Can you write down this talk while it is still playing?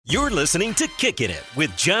You're listening to Kickin' It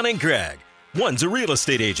with John and Greg. One's a real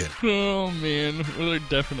estate agent. Oh, man. Well, they're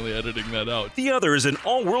definitely editing that out. The other is an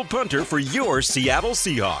all-world punter for your Seattle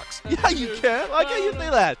Seahawks. Yeah, you can. Why can't you say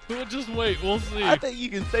that? We'll just wait. We'll see. I think you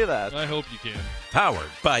can say that. I hope you can. Powered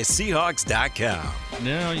by Seahawks.com.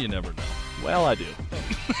 No, you never know. Well, I do.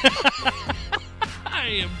 I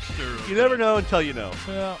am sure. You never know until you know.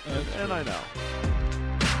 Well, And I know.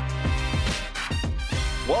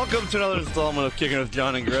 Welcome to another installment of Kicking with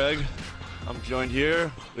John and Greg. I'm joined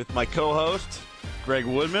here with my co-host, Greg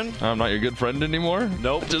Woodman. I'm not your good friend anymore?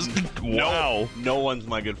 Nope. Wow. No one's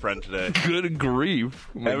my good friend today. Good grief.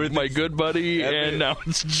 My good buddy, and now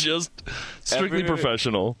it's just strictly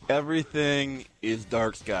professional. Everything is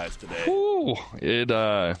dark skies today. Ooh, it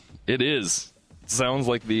is. Sounds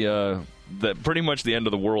like that pretty much the end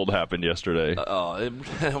of the world happened yesterday. It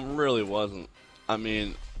really wasn't. I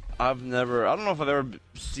mean, I don't know if I've ever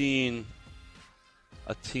seen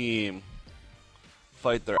a team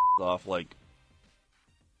fight their ass off like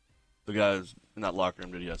the guys in that locker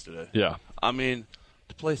room did yesterday. Yeah. I mean,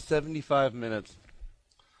 to play 75 minutes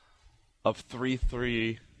of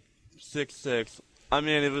 3-3, 6-6, I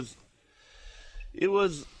mean, it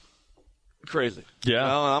was crazy. Yeah. You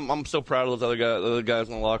know, I'm so proud of those other guys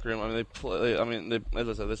in the locker room. I mean, they as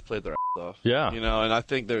I said, they just played their ass off. Yeah. You know, and I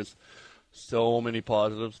think there's so many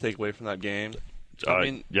positives to take away from that game. I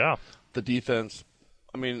mean, yeah. the defense.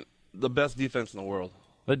 I mean, the best defense in the world.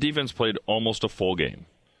 The defense played almost a full game.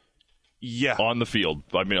 Yeah. On the field.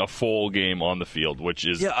 I mean, a full game on the field, which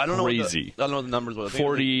is I don't crazy. I don't know what the numbers were.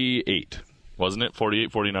 48, wasn't it? 48,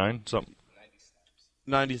 49? Something.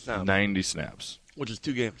 90 snaps. 90 snaps. Which is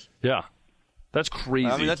 2 games. Yeah. That's crazy.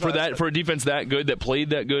 I mean, that's for a defense that good, that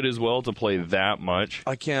played that good as well, to play that much.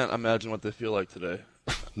 I can't imagine what they feel like today.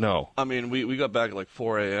 No. I mean, we got back at like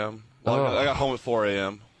 4 a.m. Well, I got home at 4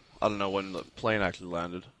 a.m. I don't know when the plane actually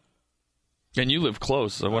landed. And you live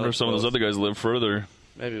close. I wonder if some of those other guys live further.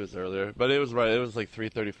 Maybe it was earlier, but it was right. It was like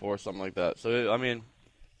 3:34, something like that. So I mean,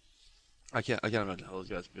 I can't imagine how those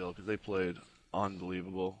guys feel because they played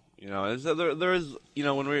unbelievable. You know, there is, you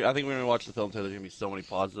know, I think when we watch the film today, there's gonna be so many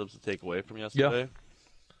positives to take away from yesterday.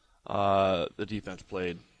 Yeah. The defense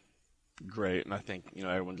played great, and I think, you know,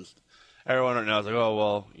 everyone right now is like, oh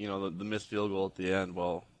well, you know, the missed field goal at the end.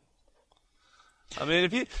 Well, I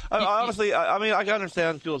mean, honestly, I mean, I can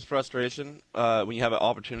understand people's frustration when you have an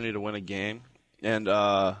opportunity to win a game, and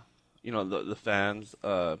you know, the fans'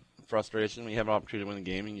 frustration when you have an opportunity to win a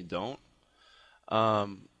game and you don't.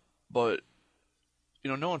 But you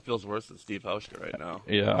know, no one feels worse than Steve Hauschka right now.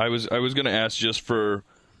 Yeah, I was going to ask just for,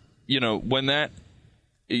 you know, when that,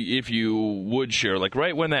 if you would share, like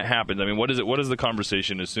right when that happens, I mean, what is the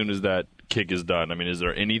conversation as soon as that kick is done? I mean, is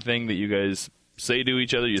there anything that you guys say to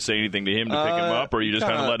each other? You say anything to him to pick him up, or you just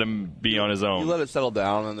kind of let him be on his own? You let it settle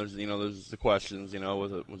down, and there's the questions. You know,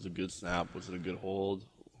 was it a good snap? Was it a good hold?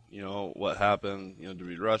 You know, what happened? You know, did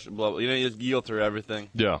we rush? Blah, blah. You know, you just go through everything.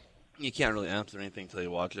 Yeah. You can't really answer anything until you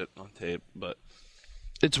watch it on tape, but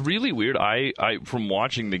it's really weird. I from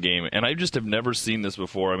watching the game, and I just have never seen this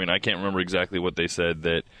before. I mean, I can't remember exactly what they said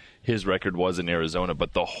that his record was in Arizona,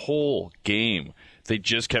 but the whole game they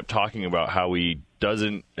just kept talking about how he has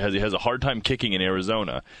a hard time kicking in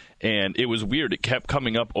Arizona, and it was weird. It kept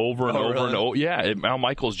coming up over and over and over. Yeah, Al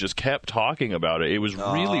Michaels just kept talking about it. It was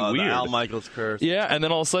really weird. The Al Michaels curse. Yeah, and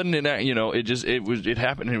then all of a sudden, it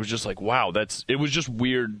happened, and it was just like, wow, it was just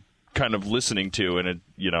weird. Kind of listening to, and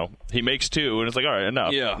he makes 2, and it's like, all right,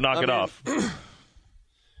 enough, knock it off.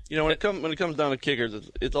 You know, when it comes down to kickers,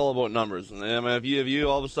 it's all about numbers. And I mean, if you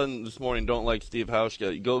all of a sudden this morning don't like Steve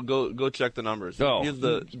Hauschka, go check the numbers. Oh, he's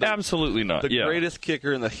absolutely not. The greatest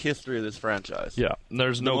kicker in the history of this franchise. Yeah,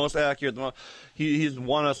 there's no most accurate. He's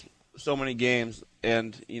won us so many games,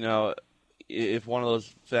 and you know, if one of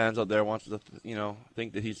those fans out there wants to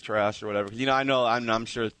think that he's trash or whatever, because I'm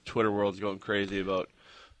sure Twitter world's going crazy about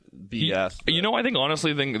BS. I think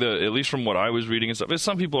honestly, at least from what I was reading and stuff, is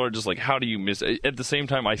some people are just like, how do you miss it? At the same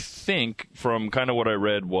time, I think from kind of what I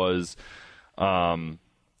read was, the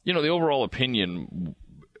overall opinion,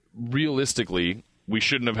 realistically, we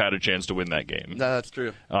shouldn't have had a chance to win that game. That's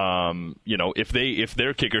true. If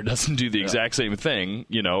their kicker doesn't do the exact same thing,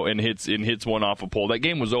 and hits one off a pole, that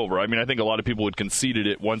game was over. I mean, I think a lot of people had conceded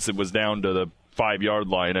it once it was down to the 5-yard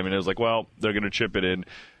line. I mean, it was like, well, they're going to chip it in.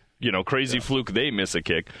 Crazy fluke, they miss a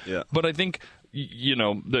kick. Yeah. But I think,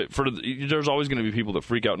 there's always going to be people that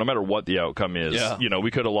freak out no matter what the outcome is. Yeah.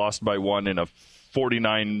 We could have lost by 1 in a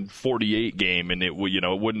 49-48 game, and it would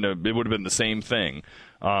have been the same thing.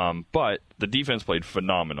 But the defense played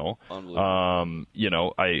phenomenal.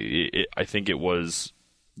 Unbelievable. I think it was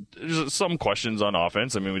there's some questions on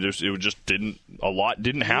offense. I mean, a lot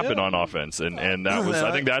didn't happen on offense, and that was,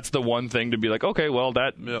 I think that's the one thing to be like, okay, well,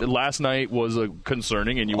 that last night was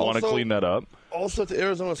concerning, and you want to clean that up. Also, to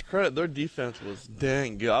Arizona's credit, their defense was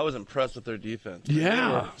dang good. I was impressed with their defense. Yeah,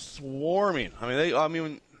 they were swarming.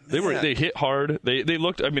 They hit hard. They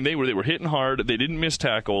looked. I mean, they were hitting hard. They didn't miss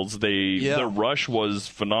tackles. Their rush was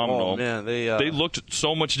phenomenal. Oh man, they looked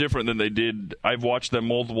so much different than they did. I've watched them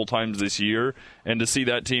multiple times this year, and to see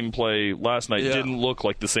that team play last night didn't look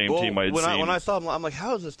like the same team I had seen. When I saw them, I'm like,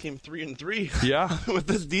 how is this team 3-3? Yeah, with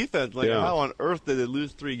this defense, like how on earth did they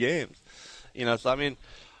lose 3 games? So I mean,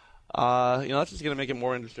 that's just gonna make it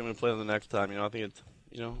more interesting when we play them the next time. I think it's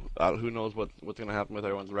who knows what's gonna happen with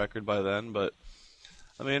everyone's record by then, but.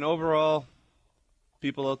 I mean, overall,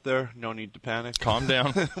 people out there, no need to panic. Calm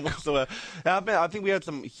down. I think we had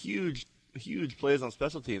some huge plays on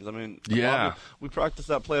special teams. I mean, we practiced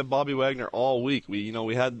that play of Bobby Wagner all week. We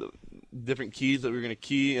had the different keys that we were going to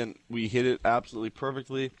key, and we hit it absolutely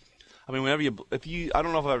perfectly. I mean, I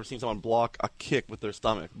don't know if I've ever seen someone block a kick with their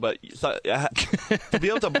stomach, but to be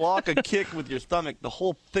able to block a kick with your stomach, the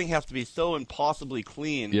whole thing has to be so impossibly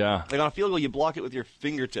clean. Yeah. Like on a field goal, you block it with your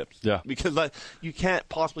fingertips. Yeah. Because you can't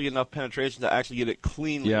possibly get enough penetration to actually get it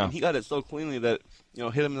cleanly. Yeah. And he got it so cleanly that,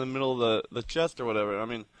 hit him in the middle of the chest or whatever. I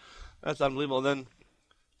mean, that's unbelievable. And then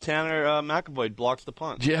Tanner McAvoy blocks the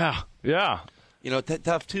punt. Yeah. Yeah. To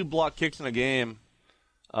have 2 block kicks in a game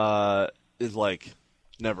is like...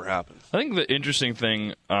 never happens. I think the interesting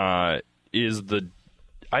thing is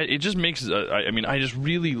it just makes. I just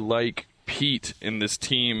really like Pete in this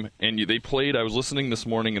team, and they played. I was listening this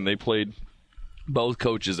morning, and they played both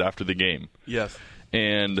coaches after the game. Yes.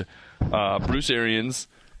 And Bruce Arians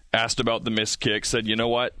asked about the missed kick. Said, you know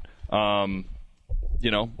what?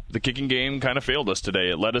 The kicking game kind of failed us today.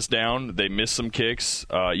 It let us down. They missed some kicks.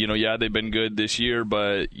 They've been good this year,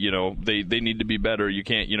 but they need to be better. You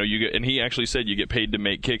can't, and he actually said you get paid to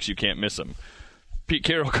make kicks. You can't miss them. Pete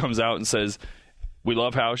Carroll comes out and says, we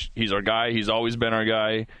love Hausch. He's our guy. He's always been our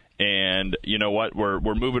guy. And you know what? We're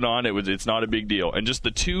moving on. It's not a big deal. And just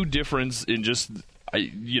the two difference in just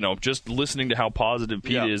listening to how positive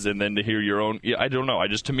Pete is, and then to hear your own. Yeah, I don't know.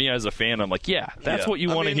 To me as a fan, I'm like, that's what you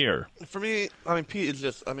want to hear. For me, Pete is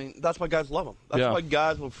just. That's why guys love him. That's why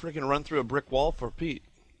guys will freaking run through a brick wall for Pete.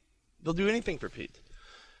 They'll do anything for Pete.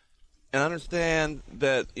 And I understand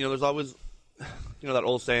that there's always, that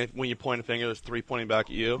old saying: when you point a finger, there's 3 pointing back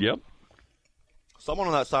at you. Yep. Someone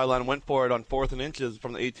on that sideline went for it on 4th and inches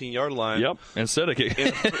from the 18-yard line. Yep. Instead of kicking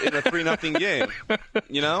in a 3-0 game.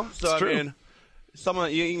 So it's true. I mean.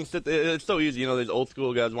 Someone you can sit there, it's so easy, these old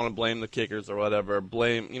school guys want to blame the kickers or whatever,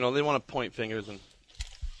 they want to point fingers, and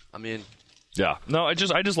yeah, no, I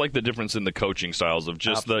just like the difference in the coaching styles of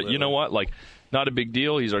just absolutely. Not a big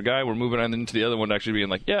deal. He's our guy. We're moving on into the other one, actually being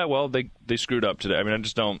like, yeah, well, they screwed up today. I mean, I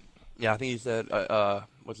just don't. Yeah, I think he said,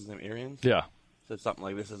 what's his name, Arians? Yeah, said something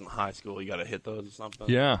like, this isn't high school. You got to hit those or something.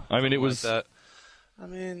 Yeah, I mean, it was. Like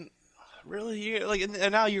that. Really,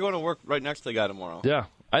 and now you're going to work right next to the guy tomorrow. Yeah.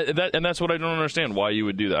 That's what I don't understand, why you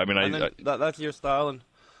would do that. I mean, that's your style, and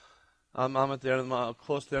I'm at the end of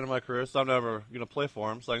close to the end of my career, so I'm never going to play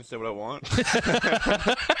for him, so I can say what I want.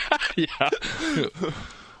 Yeah.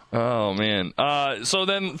 Oh man. So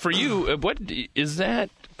then, for you, what is that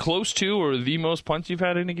close to or the most punts you've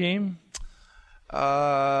had in a game?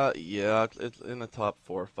 Yeah, it's in the top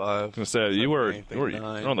 4 or 5. I was gonna say you were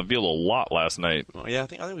on the field a lot last night. Oh, yeah, I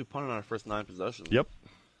think we punted on our first 9 possessions. Yep.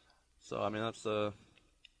 So I mean, that's some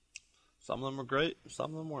of them were great,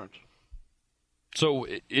 some of them weren't. So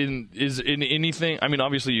in anything, I mean,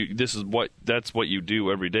 obviously that's what you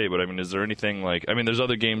do every day. But I mean, is there anything like? I mean, there's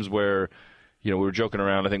other games where. We were joking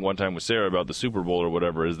around, I think, one time with Sarah about the Super Bowl or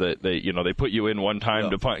whatever, is that they put you in one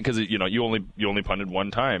time to punt because you only punted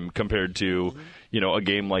one time compared to a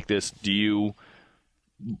game like this. Do you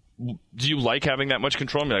like having that much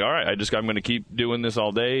control? I'm like, all right, I'm going to keep doing this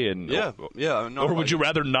all day, and or would you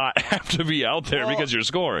rather not have to be out there because you're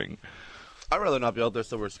scoring? I'd rather not be out there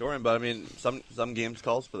so we're scoring, but I mean, some games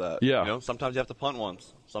calls for that. Yeah, sometimes you have to punt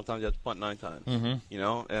once, sometimes you have to punt 9 times.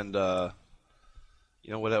 Mm-hmm. And.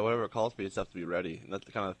 Whatever it calls for, you just have to be ready. And that's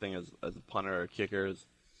the kind of thing as a punter or kicker is,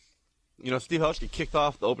 Steve Hauschke kicked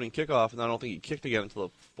off the opening kickoff, and I don't think he kicked again until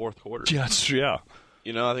the 4th quarter. Yeah, that's true, yeah.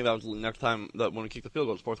 I think that was the next time that when we kicked the field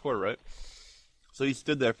goal, it was 4th quarter, right? So he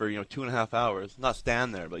stood there for, 2.5 hours. Not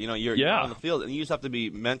stand there, but, you're on the field, and you just have to be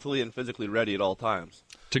mentally and physically ready at all times.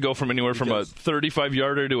 To go from anywhere from a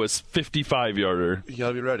 35-yarder to a 55-yarder. You got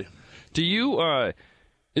to be ready. Do you,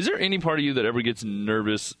 is there any part of you that ever gets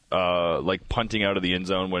nervous, like punting out of the end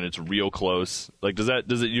zone when it's real close? Like, does it?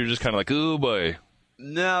 You're just kind of like, oh boy.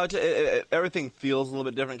 No, everything feels a little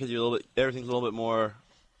bit different because everything's a little bit more.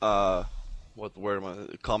 What the word am I?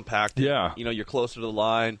 Compact. Yeah. You're closer to the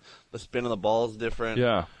line. The spin of the ball is different.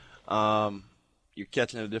 Yeah. You're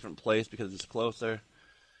catching at a different place because it's closer.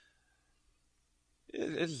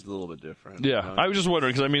 It's just a little bit different. Yeah, I was just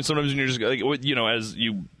wondering because I mean sometimes when you're just like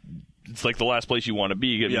it's like the last place you want to be.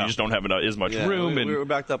 You just don't have as much room. We were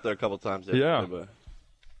backed up there a couple times. Yeah. But.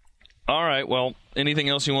 All right. Well, anything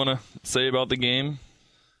else you want to say about the game?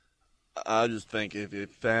 I just think if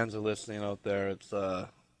fans are listening out there, it's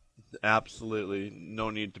absolutely no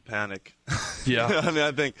need to panic. Yeah. I mean,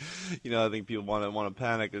 I think people want to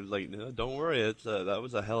panic. It's like, don't worry. That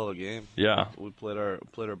was a hell of a game. Yeah. We played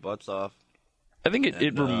our butts off. I think it I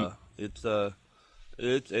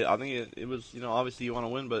think it was, obviously you want to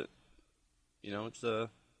win, but it's a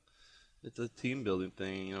team building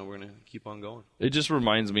thing. We're going to keep on going. It just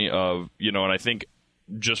reminds me of, and I think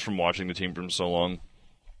just from watching the team for so long,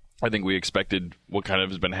 I think we expected what kind of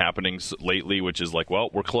has been happening lately, which is like, well,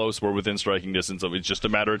 we're close, we're within striking distance of it's just a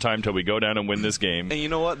matter of time till we go down and win this game. And you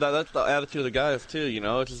know what? That's the attitude of the guys too.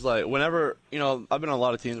 It's just like whenever I've been on a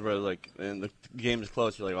lot of teams where like, and the game is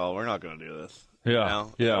close, you're like, oh, we're not going to do this. Yeah,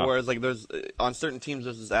 yeah. Whereas like there's on certain teams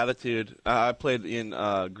there's this attitude. I played in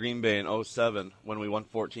Green Bay in 2007 when we won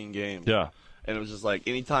 14 games. Yeah. And it was just like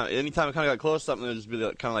anytime it kind of got close to something, it would just be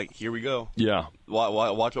kind of like, here we go. Yeah.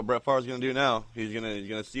 Watch what Brett Favre's going to do now. He's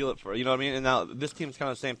gonna seal it for, you know what I mean? And now this team's kind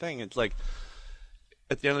of the same thing. It's like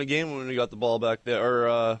at the end of the game when we got the ball back there,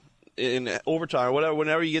 or in overtime or whatever,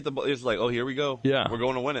 whenever you get the ball, it's like, oh, here we go. Yeah. We're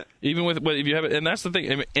going to win it. Even with, but if you have it, and that's the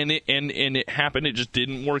thing, and it happened. It just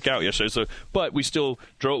didn't work out yesterday. So, but we still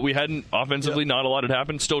drove. We hadn't offensively, not a lot had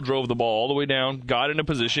happened. Still drove the ball all the way down. Got in a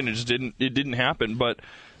position. It just didn't happen. But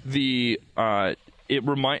this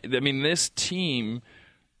team,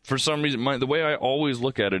 for some reason, the way I always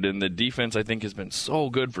look at it, and the defense I think has been so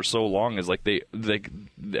good for so long, is like they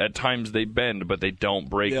at times they bend, but they don't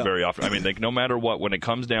break very often. I mean, like no matter what, when it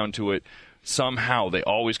comes down to it, somehow they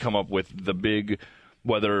always come up with the big,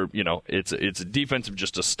 whether it's a defensive,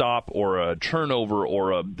 just a stop or a turnover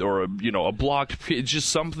or a blocked. It's just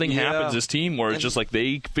something happens this team where it's just like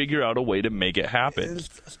they figure out a way to make it happen.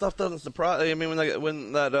 Stuff doesn't surprise. I mean,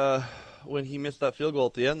 when he missed that field goal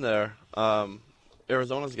at the end there.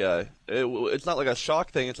 Arizona's guy. It's not like a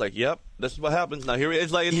shock thing. It's like, yep, this is what happens. Now here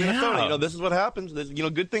it's like in Minnesota. This is what happens.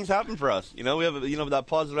 Good things happen for us. We have that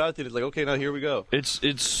positive attitude. It's like, okay, now here we go. It's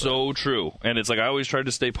so true, and it's like I always try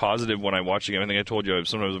to stay positive when I watch a game. I think I told you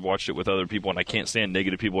sometimes I've watched it with other people, and I can't stand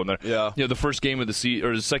negative people. And the first game of the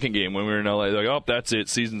or the second game when we were in LA, like, oh, that's it,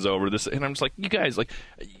 season's over. And I'm just like, you guys, like,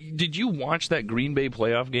 did you watch that Green Bay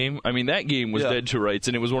playoff game? I mean, that game was dead to rights,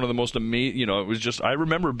 and it was one of the most amazing. It was just I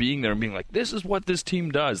remember being there and being like, this is what this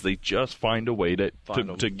team does. They just find a way to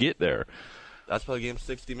get there. That's why the game's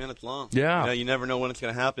 60 minutes long. Yeah. You never know when it's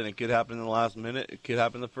going to happen. It could happen in the last minute. It could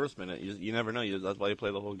happen in the first minute. You never know. That's why you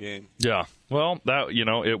play the whole game. Yeah. Well, that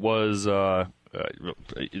it was.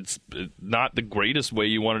 It's not the greatest way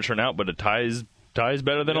you want to turn out, but a tie's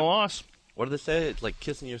better than a loss. What did they say? It's like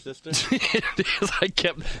kissing your sister?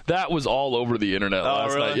 That was all over the internet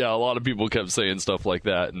last really? night. Yeah, a lot of people kept saying stuff like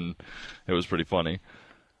that, and it was pretty funny.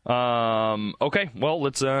 Okay, well,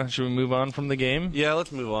 let's should we move on from the game? Yeah,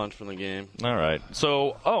 let's move on from the game. All right.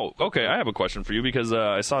 So, okay, I have a question for you because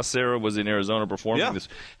I saw Sarah was in Arizona performing this.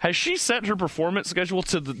 Has she set her performance schedule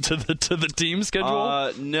to the team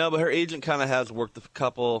schedule? No, but her agent kind of has worked a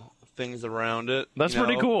couple things around it. That's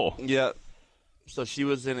pretty cool. Yeah. So she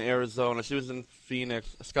was in Arizona. She was in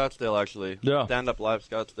Phoenix, Scottsdale actually. Yeah. Stand Up Live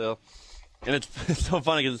Scottsdale. And it's so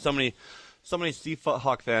funny because so many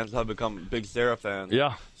Seahawk fans have become big Sarah fans.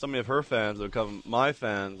 Yeah. So many of her fans have become my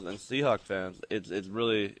fans and Seahawk fans. It's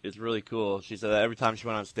really cool. She said that every time she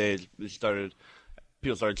went on stage, people started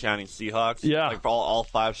chanting Seahawks. Yeah. Like for all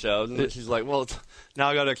 5 shows. And then she's like, well, now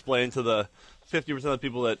I got to explain to the 50% of the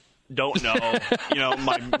people that don't know,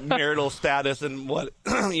 my marital status and what,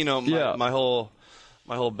 my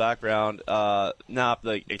whole background. Now I have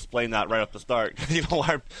to explain that right off the start.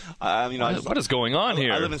 What is going on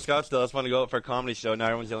here? I live in Scottsdale. I just want to go out for a comedy show. Now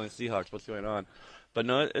everyone's yelling Seahawks. What's going on? But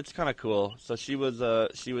no, it's kind of cool. So she was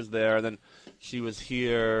there, and then she was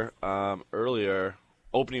here earlier,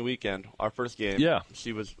 opening weekend, our first game. Yeah.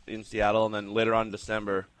 She was in Seattle, and then later on in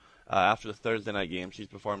December, after the Thursday night game, she's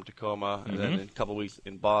performed Tacoma, and then in a couple weeks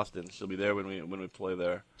in Boston. She'll be there when we play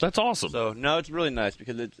there. That's awesome. So no, it's really nice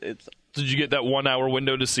because it's. Did you get that 1 hour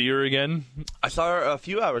window to see her again? I saw her a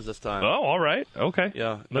few hours this time. Oh, all right. Okay.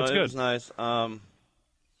 Yeah, that's good. It was nice.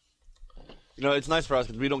 It's nice for us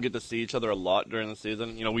because we don't get to see each other a lot during the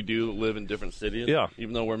season. We do live in different cities. Yeah.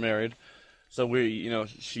 Even though we're married. So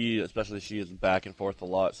she is back and forth a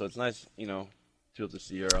lot. So it's nice, to be able to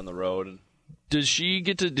see her on the road. And did you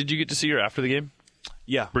get to see her after the game?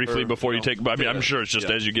 Yeah, briefly before you take. I mean, I'm sure it's just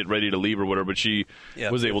as you get ready to leave or whatever. But she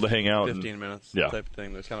was able to hang out. 15 minutes, type of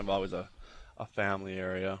thing. There's kind of always a family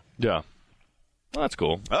area. Yeah, well, that's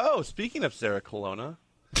cool. Oh, speaking of Sarah Colonna,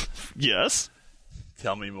 yes.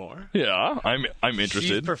 Tell me more. Yeah, I'm interested.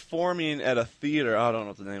 She's performing at a theater. I don't know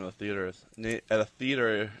what the name of the theater is. At a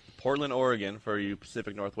theater, Portland, Oregon, for you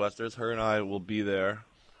Pacific Northwesters. Her and I will be there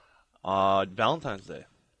Valentine's Day.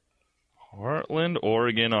 Portland,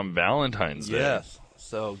 Oregon on Valentine's Day. Yes.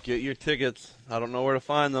 So get your tickets. I don't know where to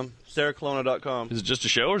find them. SarahColonna.com. Is it just a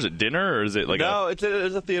show, or is it dinner, or is it like No, it's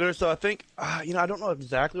a theater. So I think, I don't know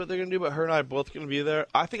exactly what they're going to do, but her and I are both going to be there.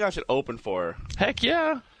 I think I should open for her. Heck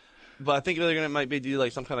yeah. But I think they're going to might be do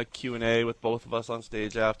like some kind of Q&A with both of us on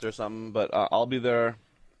stage after or something. But I'll be there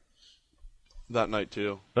that night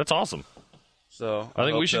too. That's awesome. So I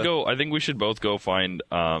think we should go. I think we should both go find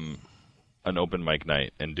an open mic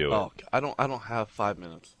night and do it. Oh, I don't have 5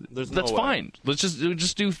 minutes. There's no That's way. fine. Let's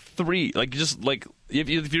just do 3. Like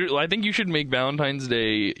if you're, I think you should make Valentine's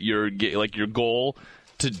Day your goal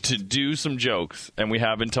to do some jokes, and we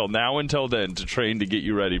have until then to train to get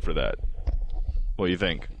you ready for that. What do you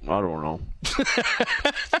think? I don't know.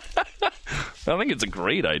 I think it's a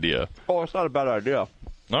great idea. Oh, it's not a bad idea.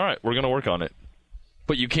 All right, we're gonna work on it.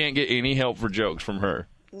 But you can't get any help for jokes from her.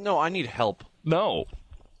 No, I need help. No.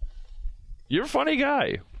 You're a funny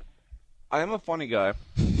guy. I am a funny guy.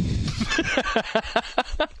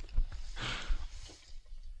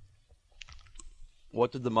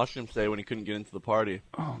 What did the mushroom say when he couldn't get into the party?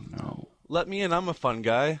 Oh, no. Let me in, I'm a fun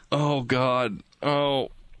guy. Oh, God. Oh,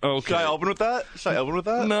 okay. Should I open with that?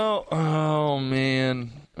 No. Oh,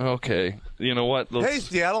 man. Okay. You know what? Hey,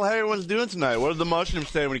 Seattle, how everyone's doing tonight? What did the mushroom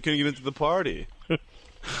say when he couldn't get into the party?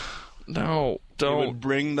 No, He don't. would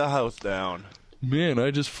bring the house down. Man, I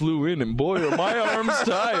just flew in, and boy, are my arms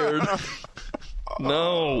tired.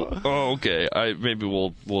 No. Oh, okay. Maybe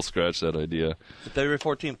we'll scratch that idea. February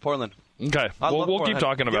 14th, Portland. Okay. We'll keep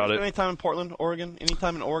talking about it. Any time in Portland, Oregon? Any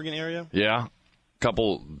time in Oregon area? Yeah.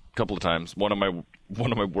 Couple of times. One of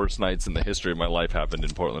my worst nights in the history of my life happened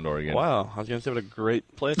in Portland, Oregon. Wow, I was gonna say what a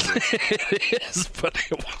great place. It is, but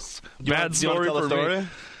it was bad story tell for a story? me.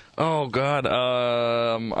 Oh God,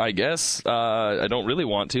 I guess I don't really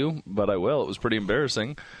want to, but I will. It was pretty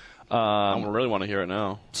embarrassing. I really want to hear it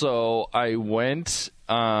now. So I went.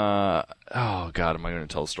 Oh God, am I going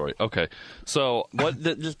to tell a story? Okay, so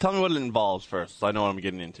Just tell me what it involves first, so I know what I'm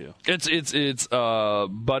getting into. it's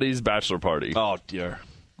buddy's bachelor party. Oh dear.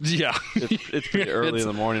 Yeah, It's pretty early in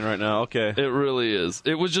the morning right now. Okay. It really is.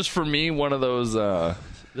 It was just for me one of those.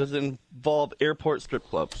 Does it involve airport strip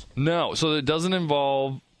clubs? No, so it doesn't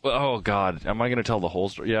involve. Oh God, am I going to tell the whole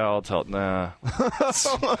story? Yeah, I'll tell. Nah,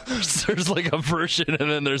 there's like a version, and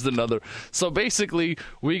then there's another. So basically,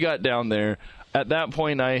 we got down there. At that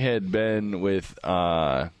point, I had been with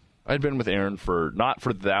Aaron for not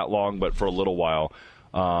for that long, but for a little while.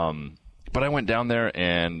 But I went down there,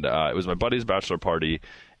 and it was my buddy's bachelor party,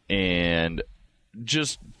 and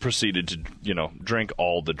just proceeded to drink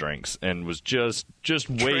all the drinks, and was just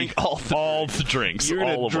wake all the drinks. You're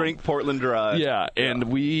all gonna of drink them. Portland Dry. Yeah, and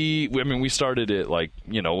we started at it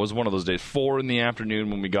was one of those days 4 p.m.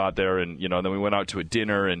 when we got there, and then we went out to a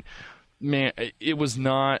dinner, and man, it was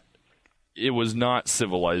not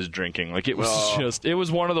civilized drinking. Like it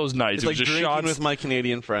was one of those nights. It's it like was just drinking shots with my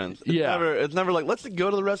Canadian friends. Yeah. It's never like, let's go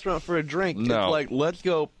to the restaurant for a drink. No. It's like, let's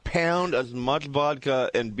go pound as much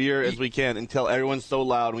vodka and beer as we can until everyone's so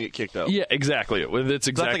loud and we get kicked out. Yeah, exactly. That's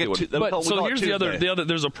exactly what. But so here's the other.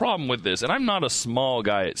 There's a problem with this, and I'm not a small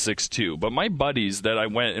guy at 6'2", but my buddies that I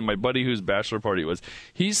went, and my buddy whose bachelor party was,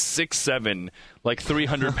 he's 6'7", like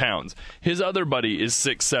 300 pounds. His other buddy is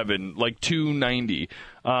 6'7", like 290.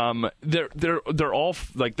 They're all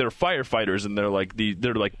like they're firefighters, and they're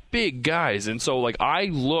like big guys, and so like I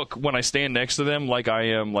look when I stand next to them like I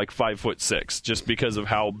am like 5'6", just because of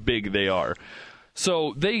how big they are.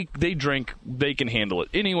 So they drink, they can handle it.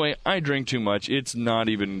 Anyway, I drink too much. It's not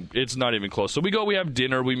even close. So we have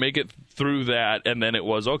dinner, we make it through that, and then it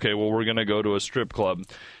was okay. Well, we're gonna go to a strip club,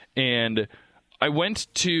 and I went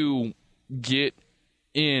to get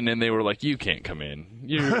in, and they were like, "You can't come in.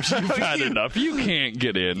 You've had enough. You can't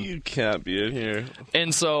get in. You can't be in here."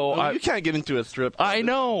 And so you can't get into a strip club. I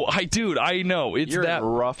know. I know. It's You're that in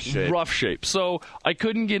rough shape. Rough shape. So I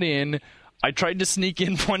couldn't get in. I tried to sneak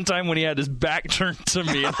in one time when he had his back turned to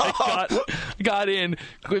me, and I got in.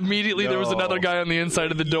 Immediately, there was another guy on the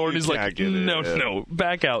inside of the door, and he's like, no,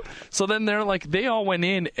 back out. So then they all went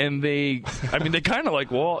in, and they kind of like,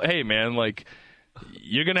 well, hey, man, like,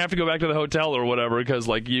 you're gonna have to go back to the hotel or whatever because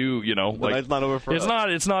like you know like night's not over for us.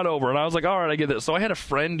 It's not over. And I was like, all right, I get that. So I had a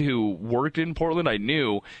friend who worked in Portland I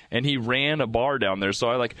knew, and he ran a bar down there. So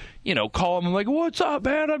I like, you know, call him. I'm like, what's up,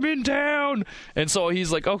 man? I'm in town. And so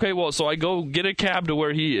he's like, okay, well, so I go get a cab to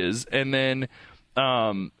where he is, and then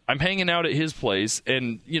I'm hanging out at his place,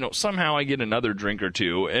 and you know, somehow I get another drink or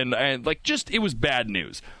two, and like just it was bad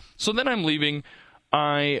news. So then I'm leaving.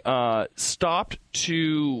 I stopped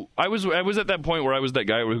to. I was at that point where I was that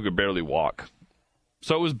guy who could barely walk,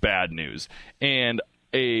 so it was bad news. And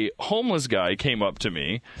a homeless guy came up to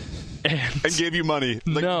me and gave you money.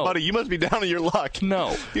 Like, no, buddy, you must be down on your luck.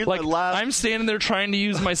 No, Here's like my last... I'm standing there trying to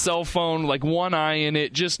use my cell phone, like one eye in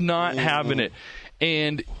it, just not having it,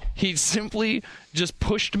 and he simply just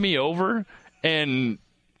pushed me over and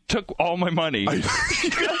took all my money. You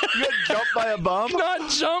got jumped by a bum? Not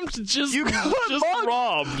jumped, just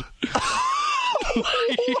robbed.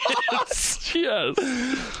 yes.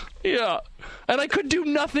 Yeah. And I could do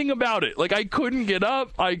nothing about it. Like I couldn't get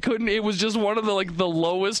up. It was just one of the like the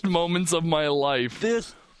lowest moments of my life.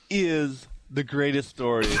 This is the greatest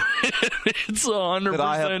story it's 100% that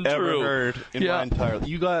I have true. ever heard in my entire life.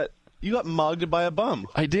 You got mugged by a bum.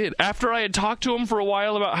 I did. After I had talked to him for a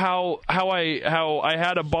while about how I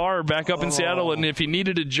had a bar back up in Seattle, and if he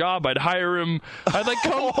needed a job, I'd hire him. I'd like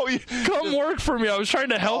come work for me. I was trying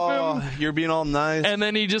to help him. You're being all nice. And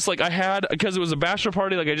then he just like because it was a bachelor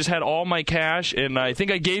party, like I just had all my cash, and I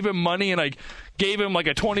think I gave him money, and I gave him like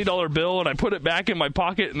a $20 bill, and I put it back in my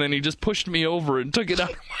pocket, and then he just pushed me over and took it out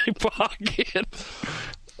of my pocket.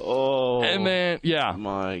 Oh, and then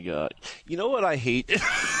my God! You know what I hate?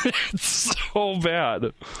 It's so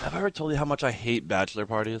bad. Have I ever told you how much I hate bachelor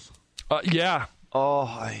parties? Yeah. Oh,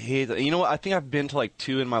 I hate that. You know what? I think I've been to like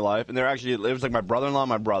 2 in my life, and it was like my brother-in-law and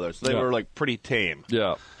my brother, so they were like pretty tame.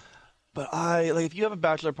 Yeah. But if you have a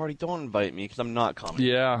bachelor party, don't invite me because I'm not coming.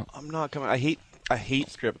 Yeah. I'm not coming. I hate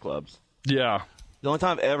strip clubs. Yeah. The only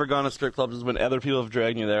time I've ever gone to strip clubs is when other people have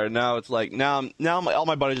dragged me there. And now it's like, all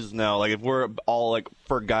my buddies just know. Like, if we're all, like,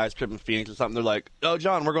 for guys trip in Phoenix or something, they're like, oh,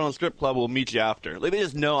 John, we're going to a strip club. We'll meet you after. Like, they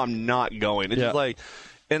just know I'm not going. It's just like,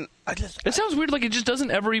 and it sounds weird. Like, it just doesn't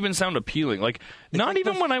ever even sound appealing. Like, not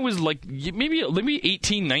even when I was, like, maybe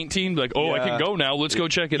 18, 19, like, I can go now. Let's go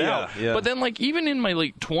check it out. Yeah. But then, like, even in my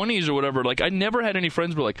late 20s or whatever, like, I never had any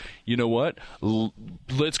friends who were like, you know what?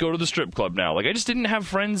 Let's go to the strip club now. Like, I just didn't have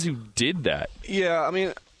friends who did that. Yeah, I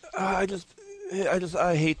mean, I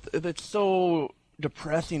hate it's so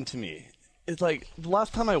depressing to me. It's like the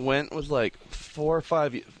last time I went was like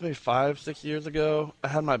 5-6 years ago. I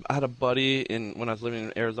had a buddy when I was living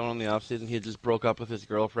in Arizona in the off season. He had just broke up with his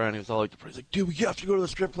girlfriend. He was all like, he's like, dude, we have to go to the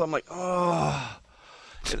strip club. I'm like, oh.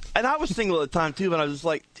 And I was single at the time too, but I was just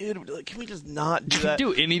like, dude, can we just not do that?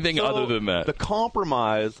 Do anything other than that. The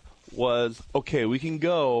compromise was, okay, we can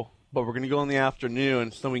go, but we're going to go in the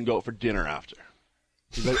afternoon so we can go out for dinner after.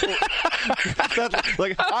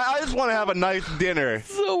 Like, I just want to have a nice dinner.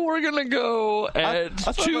 So we're going to go at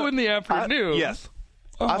 2 in the afternoon. Yes.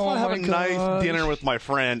 I just want to have a nice dinner with my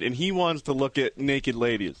friend, and he wants to look at naked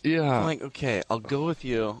ladies. Yeah. I'm like, okay, I'll go with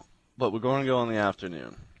you, but we're going to go in the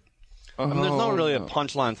afternoon. I mean, there's not really a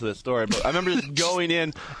punchline to this story, but I remember just going in,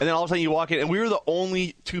 and then all of a sudden you walk in, and we were the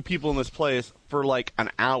only 2 people in this place for like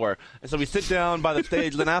an hour. And so we sit down by the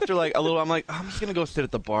stage, and then after like a little, I'm like, I'm just going to go sit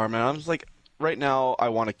at the bar, man. I'm just like, right now I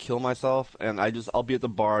want to kill myself, and I'll be at the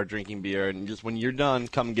bar drinking beer, and just when you're done,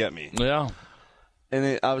 come get me. Yeah.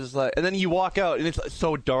 And I was just like, and then you walk out, and it's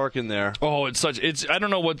so dark in there. Oh, I don't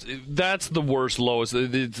know that's the worst, lowest.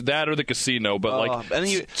 It's that or the casino, but and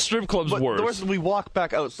then strip club's worse. The worst is we walk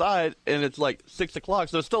back outside, and it's like 6 o'clock,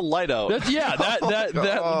 so it's still light out.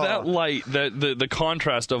 That light, the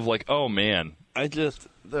contrast of like, oh man. I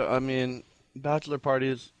mean, bachelor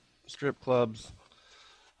parties, strip clubs.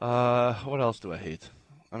 What else do I hate?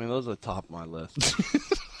 I mean, those are the top of my list.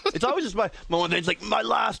 It's always just it's like my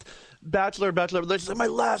last bachelor. It's like my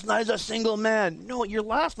last night as a single man. No, your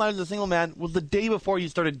last night as a single man was the day before you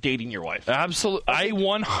started dating your wife. Absolutely, I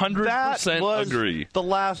 100% agree. The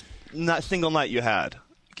last single night you had.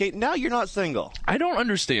 Okay, now you're not single. I don't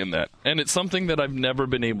understand that, and it's something that I've never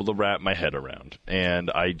been able to wrap my head around, and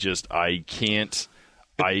I can't.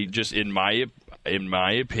 In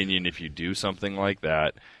my opinion, if you do something like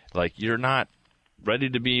that, like you're not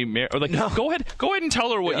ready to be married. Or like, no. Go ahead and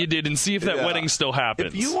tell her what you did and see if that wedding still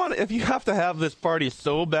happens. If you have to have this party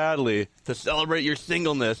so badly to celebrate your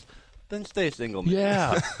singleness, then stay single. Man.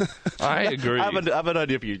 Yeah, I agree. I have an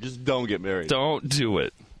idea for you. Just don't get married. Don't do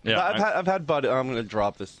it. Yeah, I've had buddies. I'm going to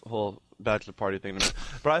drop this whole bachelor party thing in a minute.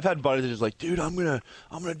 But I've had buddies that are just like, dude, I'm gonna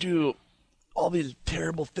do all these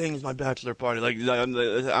terrible things my bachelor party. Like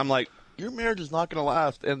I'm like, your marriage is not going to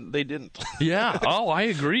last, and they didn't. Yeah. Oh, I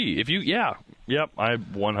agree. Yep. I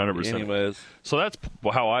 100%. Anyways, so that's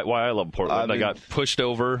why I love Portland. I got pushed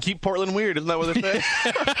over. Keep Portland weird, isn't that what they say?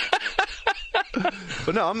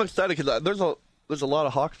 But no, I'm excited because there's a lot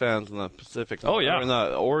of Hawk fans in the Pacific. Oh yeah, in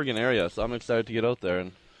the Oregon area. So I'm excited to get out there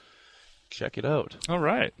and check it out. All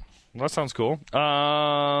right, well, that sounds cool.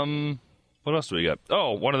 What else do we got?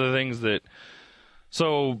 Oh, one of the things that.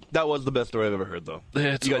 So that was the best story I've ever heard, though.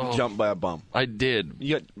 You got jumped by a bum. I did.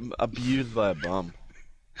 You got abused by a bum.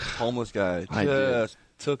 Homeless guy just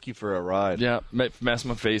took you for a ride. Yeah, messed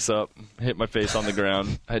my face up, hit my face on the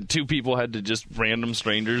ground. I had two people random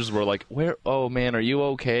strangers were like, "Where? Oh man, are you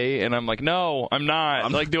okay?" And I'm like, "No, I'm not."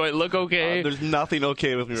 I'm like, "Do I look okay?" There's nothing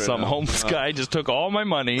okay with me right now. Some homeless guy just took all my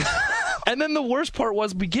money. And then the worst part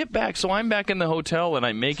was we get back, so I'm back in the hotel and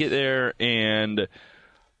I make it there, and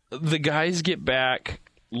the guys get back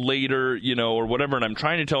later, or whatever, and I'm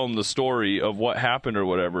trying to tell them the story of what happened or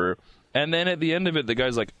whatever. And then at the end of it, the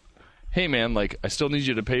guy's like, "Hey, man, I still need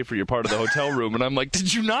you to pay for your part of the hotel room." And I'm like,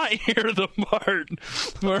 "Did you not hear the part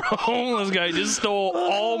where a homeless guy just stole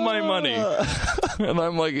all my money?" And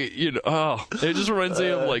I'm like, it just reminds me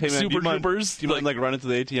of, hey, man, Super Troopers. Do you mind, run into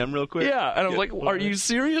the ATM real quick? Yeah, and I'm like, "Are you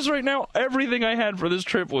serious right now? Everything I had for this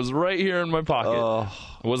trip was right here in my pocket."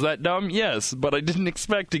 Was that dumb? Yes, but I didn't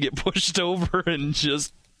expect to get pushed over and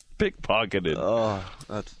just pickpocketed.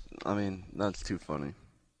 That's too funny.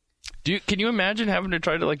 Can you imagine having to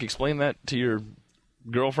try to explain that to your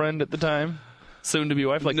girlfriend at the time, soon to be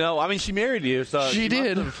wife? No, she married you, so she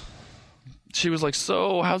did. She was like,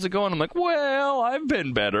 "So, how's it going?" I'm like, "Well, I've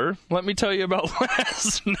been better. Let me tell you about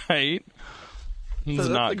last night." It's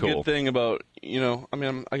not cool. Good thing about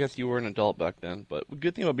I guess you were an adult back then, but the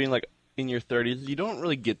good thing about being in your 30s, you don't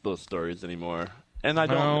really get those stories anymore, and I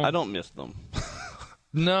don't miss them.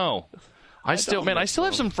 No. I still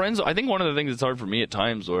have some friends. I think one of the things that's hard for me at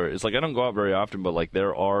times where it's I don't go out very often, but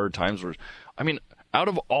there are times where, out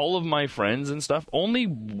of all of my friends and stuff, only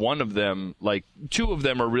one of them, two of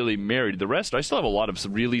them are really married. The rest, I still have a lot of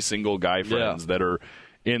really single guy friends that are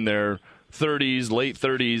in their 30s, late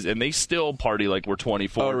 30s, and they still party like we're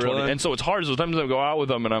 24, oh, really? 20. And so it's hard. Sometimes I go out with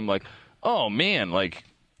them and I'm like, "Oh man,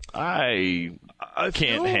 I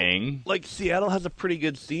can't hang." Seattle has a pretty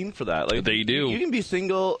good scene for that. They do. You can be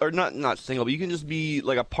single, or not single, but you can just be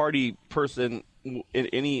a party person in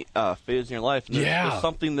any phase in your life. And there's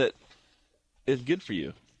something that is good for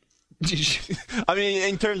you.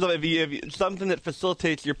 In terms of if something that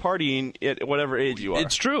facilitates your partying at whatever age you are.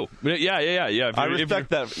 It's true. Yeah. I respect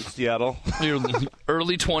that, Seattle. Your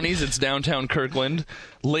early 20s, it's downtown Kirkland.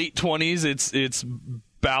 Late 20s, it's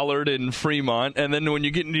Ballard and Fremont, and then when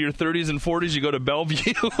you get into your 30s and 40s, you go to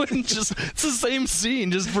Bellevue, and it's the same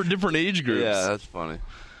scene, just for different age groups. Yeah, that's funny.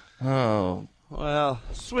 Oh, well,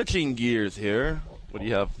 switching gears here. What do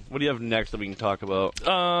you have next that we can talk about?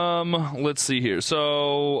 Let's see here.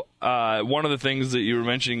 So, one of the things that you were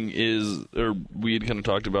mentioning we had kind of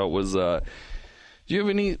talked about was, do you have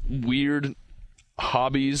any weird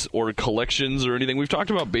hobbies or collections or anything? We've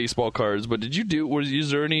talked about baseball cards, but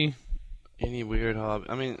is there any weird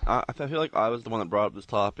hobby? I feel like I was the one that brought up this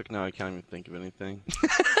topic. Now I can't even think of anything.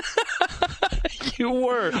 You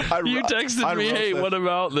were. You texted me, "Hey, what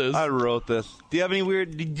about this?" I wrote this. Do you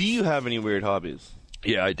have any weird hobbies?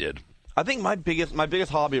 Yeah, I did. I think my biggest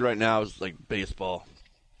hobby right now is baseball.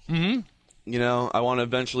 Mm-hmm. I want to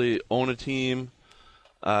eventually own a team.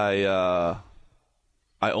 I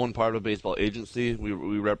own part of a baseball agency. We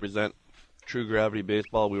represent True Gravity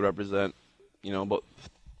Baseball. We represent about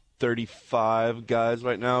 35 guys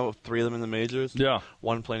right now, 3 of them in the majors. Yeah.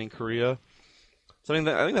 1 playing in Korea. So I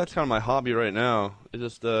think that's kind of my hobby right now, is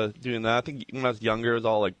just doing that. I think when I was younger, it was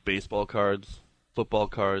all baseball cards, football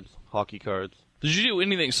cards, hockey cards. Did you do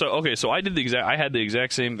anything? So I had the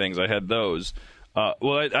exact same things. I had those.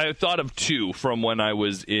 I thought of 2 from when I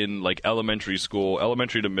was in elementary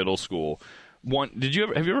to middle school. One, have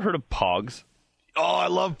you ever heard of Pogs? Oh, I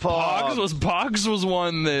love Pogs. Pogs was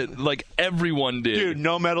one that everyone did. Dude,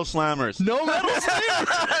 no metal slammers. No metal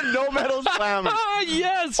slammers. No metal slammers.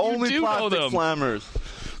 Yes, only you do plastic know them. slammers.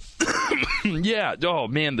 Yeah. Oh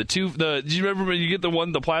man, do you remember when you get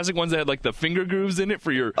the plastic ones that had the finger grooves in it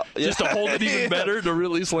for your just to hold it even better to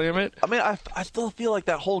really slam it? I still feel like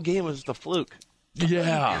that whole game was just a fluke.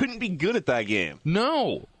 Yeah. You couldn't be good at that game.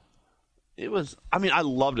 No. It was. I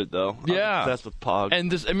loved it though. Yeah. I was obsessed with Pogs.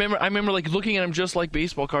 And I remember looking at them just like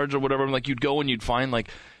baseball cards or whatever. I'm you'd go and you'd find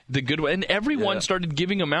the good one, and everyone started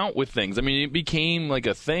giving them out with things. It became a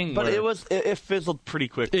thing. But it fizzled pretty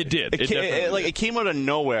quickly. It did. It came out of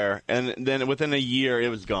nowhere, and then within a year, it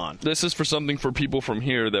was gone. This is something for people from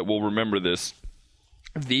here that will remember this.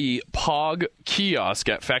 the Pog kiosk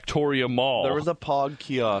at Factoria Mall. There was a Pog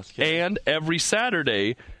kiosk. And every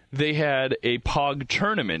Saturday, they had a Pog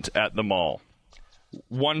tournament at the mall.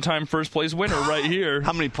 One-time first-place winner right here.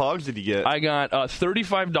 How many Pogs did you get? I got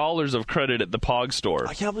 $35 of credit at the Pog store.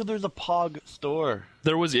 I can't believe there's a Pog store.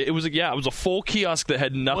 It was a full kiosk that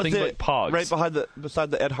had nothing but Pogs. Right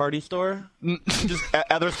beside the Ed Hardy store? Just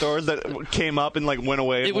other stores that came up and like went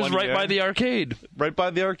away. It was right by the arcade. Right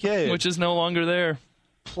by the arcade. Which is no longer there.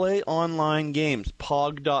 Play online games.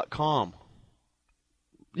 Pog.com.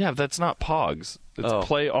 Yeah, that's not Pogs. It's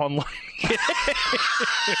Play Online.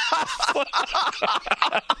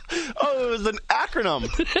 Oh, it was an acronym.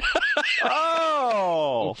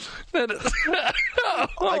 Oh. I just thought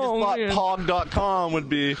Pog.com would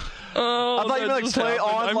be. Oh, I thought you meant like play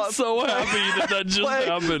online. I'm so happy that just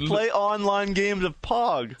happened. Play online games of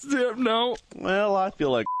Pog. Yeah, no. Well, I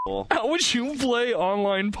feel like How would you play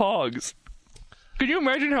online Pogs? Can you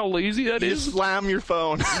imagine how lazy that is? You slam your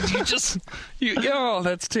phone. Oh,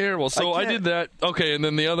 that's terrible. So I did that. Okay, and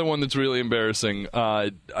then the other one that's really embarrassing,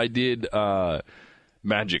 I did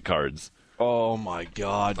Magic cards. Oh, my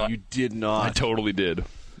God. You did not. I totally did.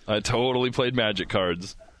 I totally played Magic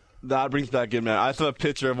cards. That brings back good, man. I saw a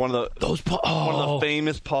picture of one of the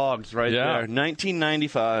famous Pogs right there.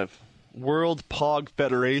 1995. World Pog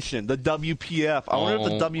Federation, the WPF. I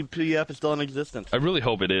wonder if the WPF is still in existence. I really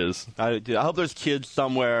hope it is. I hope there's kids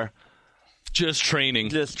somewhere just training,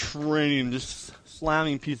 just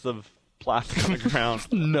slamming piece of plastic on the ground.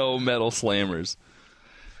 No metal slammers.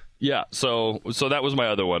 Yeah, so that was my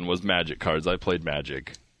other one, was Magic cards. I played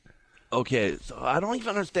Magic. Okay, so I don't even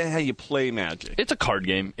understand how you play Magic. It's a card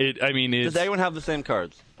game. Does everyone have the same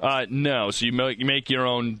cards? No, so you make your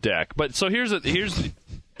own deck. But so here's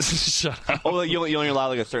shut up. Oh, you only allow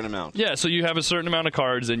like a certain amount. Yeah, so you have a certain amount of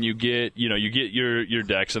cards, and you get your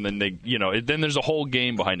decks, and then then there's a whole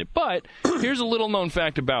game behind it. But here's a little known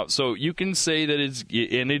fact about. So you can say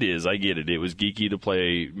that I get it. It was geeky to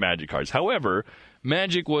play Magic cards. However,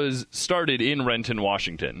 Magic was started in Renton,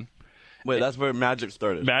 Washington. Wait, that's where Magic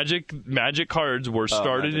started. Magic cards were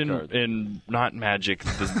started in not Magic,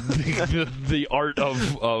 the art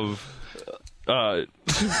of.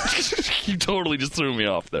 You totally just threw me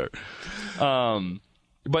off there.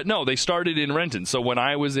 But no, they started in Renton. So when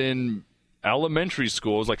I was in elementary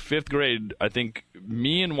school, it was like 5th grade, I think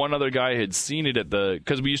me and one other guy had seen it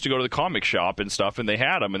because we used to go to the comic shop and stuff, and they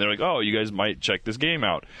had them, and they're like, oh, you guys might check this game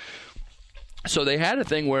out. So they had a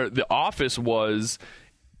thing where the office was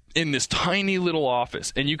in this tiny little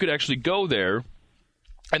office, and you could actually go there,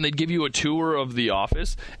 and they'd give you a tour of the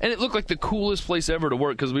office, and it looked like the coolest place ever to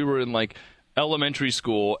work, because we were in like elementary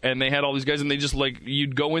school, and they had all these guys, and they just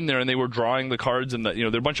you'd go in there, and they were drawing the cards, and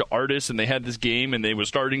they're a bunch of artists, and they had this game, and they were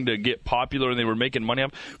starting to get popular, and they were making money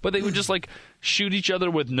off, but they would just shoot each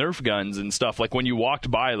other with Nerf guns and stuff. Like when you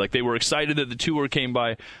walked by, they were excited that the tour came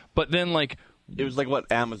by, but then it was like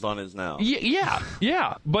what Amazon is now.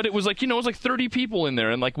 Yeah. But it was it was 30 people in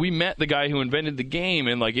there, and we met the guy who invented the game,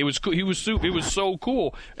 and it was cool. It was so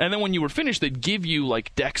cool. And then when you were finished, they'd give you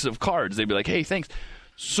decks of cards. They'd be like, "Hey, thanks."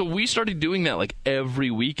 So we started doing that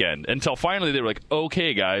every weekend until finally they were like,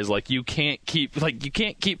 "Okay, guys, you can't keep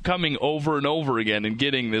coming over and over again and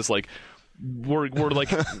getting this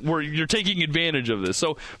you're taking advantage of this."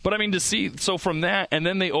 So, but to see from that, and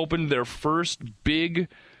then they opened their first big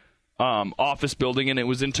office building, and it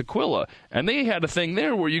was in Tukwila, and they had a thing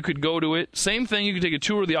there where you could go to it. Same thing, you could take a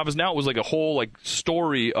tour of the office. Now it was a whole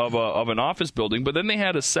story of an office building, but then they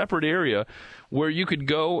had a separate area where you could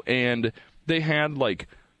go, and they had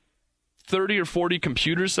 30 or 40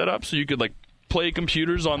 computers set up, so you could play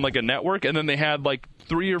computers on a network, and then they had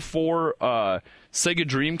 3 or 4 Sega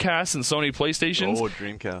Dreamcasts and Sony PlayStations. Oh,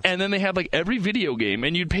 Dreamcast. And then they had every video game,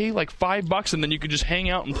 and you'd pay $5, and then you could just hang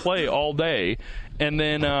out and play all day. And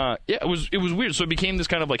then it was weird. So it became this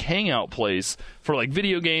kind of hangout place for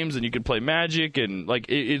video games, and you could play Magic, and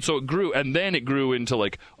so it grew, and then it grew into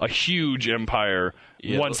a huge empire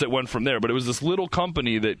once it went from there. But it was this little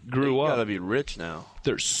company that grew up. You gotta be rich now.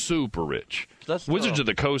 They're super rich. That's Wizards of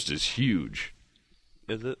the Coast is huge.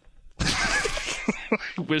 Is it?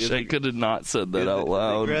 I wish I could have not said that out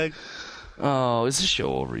loud. Greg? Oh, is the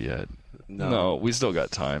show over yet? No, we still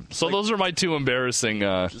got time. So those are my 2 embarrassing.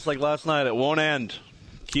 Just like last night, it won't end.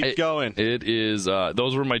 Keep going. It is.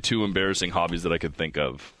 Those were my 2 embarrassing hobbies that I could think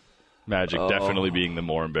of. Magic definitely being the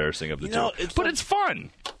more embarrassing of the 2. But it's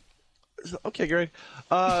fun. Okay, Greg.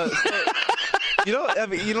 Those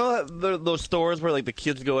stores where the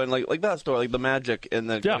kids go in, like that store, the Magic, and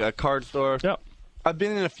then a card store. Yeah. I've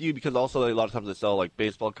been in a few because also a lot of times they sell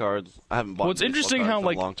baseball cards. I haven't bought. Well, it's interesting how in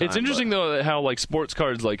a long time, it's interesting though how sports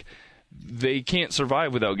cards they can't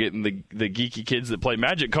survive without getting the geeky kids that play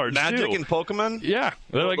Magic cards Magic too. and Pokemon? Yeah.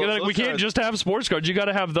 They're like, we can't just have sports cards. You got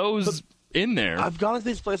to have those in there. I've gone to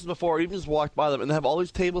these places before, even just walked by them, and they have all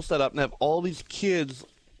these tables set up, and they have all these kids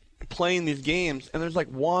playing these games, and there's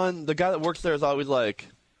like the guy that works there is always like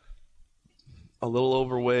a little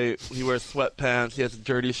overweight, he wears sweatpants, he has a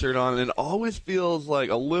dirty shirt on, and it always feels like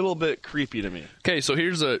a little bit creepy to me. Okay, so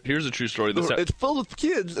here's a true story. It's filled with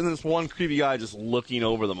kids, and this one creepy guy just looking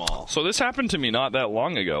over them all. So this happened to me not that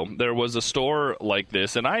long ago. There was a store like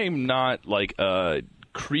this, and I am not like a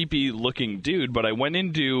creepy looking dude, but I went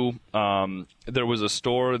into there was a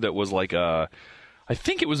store that was like I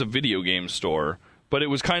think it was a video game store. But it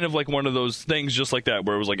was kind of like one of those things just like that,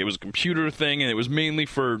 where it was a computer thing, and it was mainly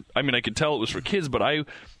for, I mean, I could tell it was for kids, but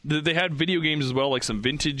they had video games as well, like some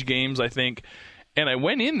vintage games, I think. And I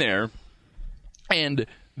went in there, and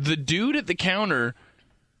the dude at the counter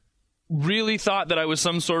really thought that I was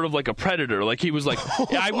some sort of like a predator. Like he was like,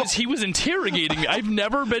 he was interrogating me. I've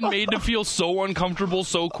never been made to feel so uncomfortable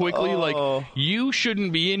so quickly. Like, you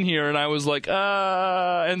shouldn't be in here. And I was like,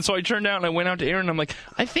 and so I turned out and I went out to Aaron, and I'm like,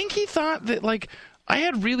 I think he thought that like, I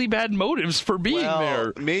had really bad motives for being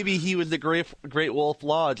there. Maybe he was at Great Wolf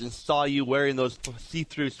Lodge and saw you wearing those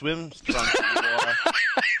see-through swim trunks you wore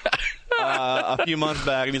a few months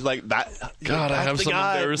back, and he's like, God, I have some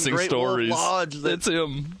embarrassing stories. Lodge that's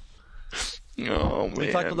him. Oh, man.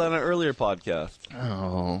 We talked about that in an earlier podcast.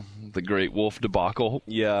 Oh, the Great Wolf debacle.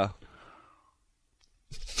 Yeah.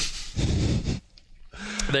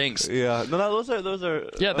 Thanks. Yeah. No, those are.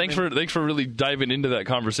 Yeah. Thanks for really diving into that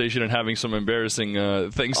conversation and having some embarrassing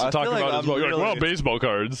things to talk about as well. You're like, well, baseball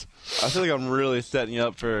cards. I feel like I'm really setting you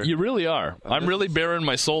up for. You really are. I'm really bearing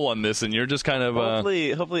my soul on this, and you're just kind of.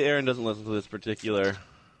 Hopefully, Erin doesn't listen to this particular.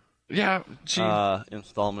 Yeah.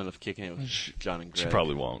 Installment of Kicking It with John and Greg. She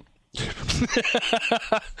probably won't. She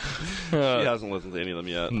hasn't listened to any of them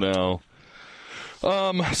yet. No.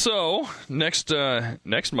 So next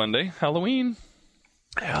Monday, Halloween.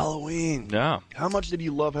 Halloween. Yeah. How much did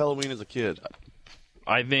you love Halloween as a kid?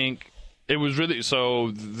 I think it was really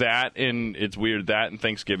so that and it's weird that and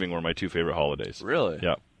Thanksgiving were my two favorite holidays. Really?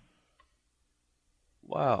 Yeah.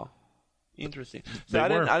 Wow. Interesting. So I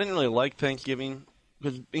didn't really like Thanksgiving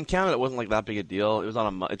because in Canada it wasn't like that big a deal. It's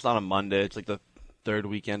on a Monday. It's like the third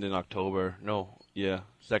weekend in October.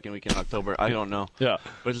 Second weekend in October. I don't know. Yeah.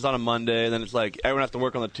 But it's on a Monday, and then it's like everyone has to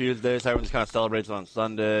work on the Tuesday, so everyone just kind of celebrates it on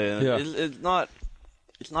Sunday. And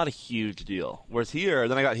it's not a huge deal. Whereas here,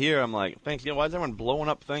 then I got here, I'm like, Thanksgiving, why is everyone blowing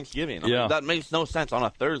up Thanksgiving? Like, that makes no sense on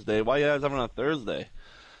a Thursday. Why is everyone on a Thursday?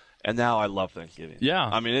 And now I love Thanksgiving. Yeah.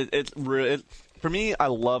 I mean, it's really, for me, I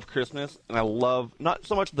love Christmas, and I love not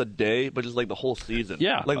so much the day, but just like the whole season.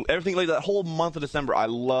 Yeah. Like everything, like that whole month of December, I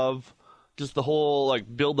love just the whole like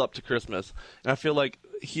build up to Christmas. And I feel like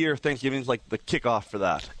here Thanksgiving is like the kickoff for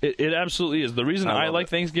that. It absolutely is. The reason I like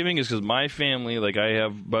Thanksgiving is because my family, like I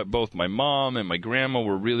have, but both my mom and my grandma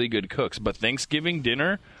were really good cooks. But Thanksgiving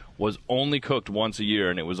dinner was only cooked once a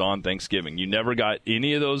year, and it was on Thanksgiving. You never got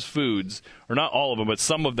any of those foods, or not all of them, but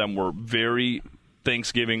some of them were very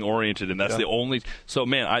Thanksgiving oriented, and that's the only. So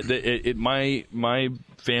man, my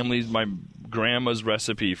family's, my grandma's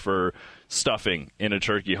recipe for stuffing in a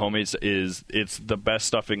turkey homemade it's the best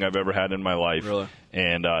stuffing I've ever had in my life. Really?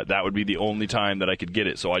 And that would be the only time that I could get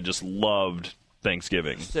it. So I just loved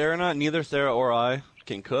Thanksgiving. Neither Sarah or I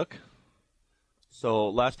can cook. So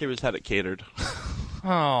last year we just had it catered.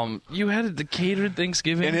 You had the catered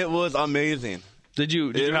Thanksgiving? And it was amazing. Did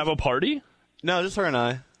you have a party? No, just her and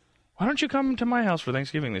I. Why don't you come to my house for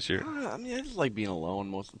Thanksgiving this year? I mean, I just like being alone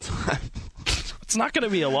most of the time. It's not going to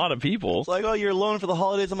be a lot of people. It's like, oh, you're alone for the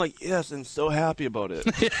holidays? I'm like, yes, and so happy about it.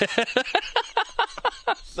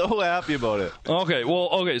 So happy about it.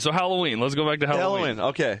 Okay, so Halloween. Let's go back to Halloween.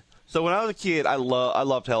 Okay. So when I was a kid, I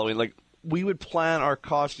loved Halloween. Like, we would plan our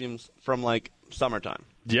costumes from, like, summertime.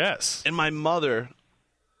 Yes. And my mother,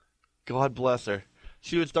 God bless her,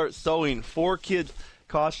 she would start sewing 4 kids'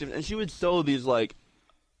 costumes, and she would sew these, like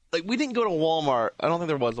we didn't go to Walmart. I don't think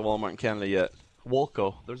there was a Walmart in Canada yet.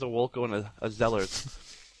 Woolco. There's a Woolco and a Zellers.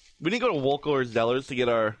 We didn't go to Woolco or Zellers to get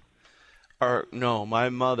no, my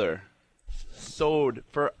mother sewed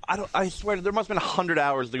for, I swear, there must have been 100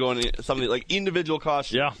 hours to go into some of the, like, individual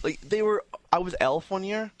costumes. Yeah. Like, I was Elf one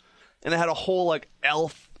year, and I had a whole, like,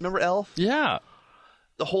 Elf, remember Elf? Yeah.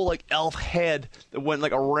 The whole, like, Elf head that went,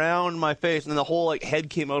 like, around my face, and then the whole, like, head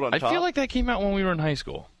came out on top. I feel like that came out when we were in high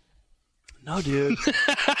school. No, dude.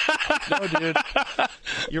 No, dude.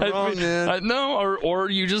 You're wrong, man. No, or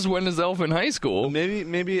you just went as Elf in high school.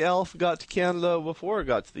 Maybe Elf got to Canada before it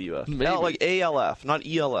got to the U.S. Like ALF, not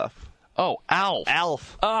ELF. Oh, Alf.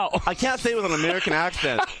 Alf. Oh. I can't say it with an American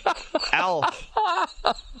accent. Alf.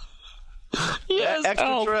 Yes,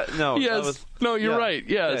 Alf. No. Yes. No, you're right.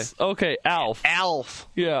 Yes. Okay. Alf. Alf.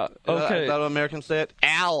 Yeah. Okay. Is that how Americans say it?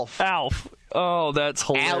 Alf. Alf. Oh, that's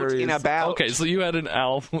hilarious. Out and about. Okay, so you had an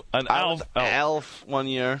Alf. Alf 1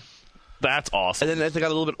 year. That's awesome. And then as I got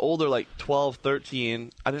a little bit older, like 12,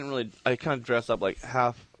 13, I kind of dressed up like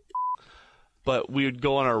half. But we would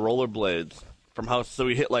go on our rollerblades from house. So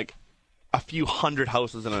we hit like a few hundred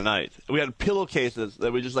houses in a night. We had pillowcases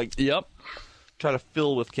that we just like try to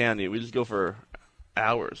fill with candy. We just go for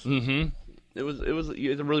hours. Mm-hmm. You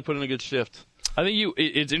had to really put in a good shift. I think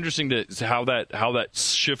it's interesting to how that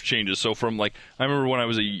shift changes. So from like, I remember when I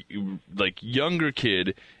was a younger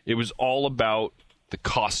kid, it was all about the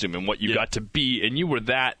costume and what you got to be, and you were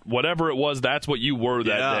that, whatever it was, that's what you were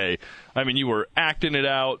that day. I mean, you were acting it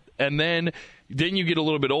out, and then you get a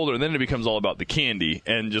little bit older, and then it becomes all about the candy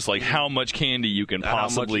and just like how much candy you can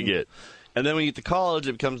possibly get. And then when you get to college,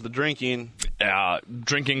 it becomes the drinking.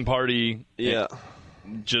 Drinking party. Yeah.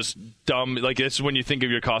 Just dumb. Like, it's when you think of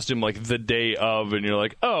your costume like the day of, and you're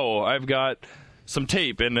like, oh, I've got some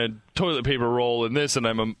tape and a toilet paper roll and this, and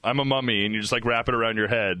I'm a mummy, and you just like wrap it around your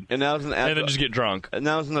head. And now as an adult, and then just get drunk. And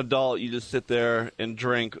now as an adult, you just sit there and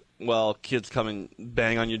drink while kids come and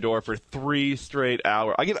bang on your door for 3 straight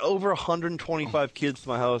hours. I get over 125 kids to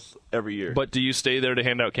my house every year. But do you stay there to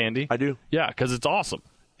hand out candy? I do. Yeah, because it's awesome.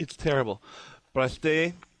 It's terrible. But I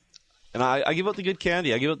stay, and I give out the good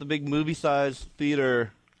candy. I give out the big movie-size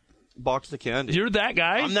theater box of candy. You're that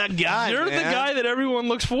guy? I'm that guy, You're man. the guy that everyone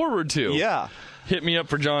looks forward to. Yeah. Hit me up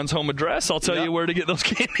for John's home address. I'll tell you where to get those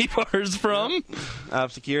candy bars from. Yep. I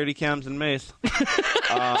have security cams and mace.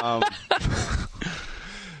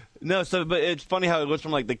 No, but it's funny how it goes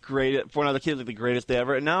from like the greatest, for another kid, like the greatest day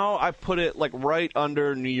ever. And now I put it like right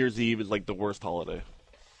under New Year's Eve is like the worst holiday.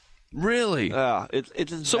 Really? Yeah, it's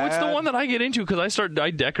so bad. It's the one that I get into because I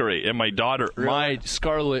decorate, and my daughter, my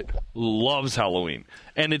Scarlett, loves Halloween,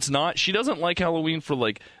 and she doesn't like Halloween for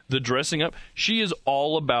like the dressing up. She is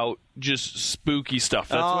all about just spooky stuff.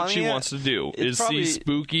 That's what she wants to do, is see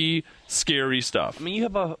spooky, scary stuff. I mean, you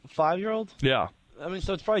have a 5-year-old? Yeah. I mean,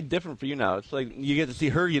 so it's probably different for you now. It's like you get to see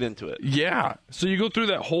her get into it. Yeah. So you go through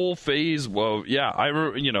that whole phase. Well, yeah,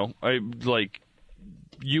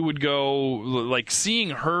 you would go, like,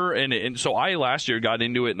 seeing her, and so I last year got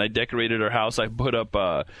into it, and I decorated our house. I put up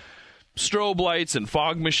strobe lights and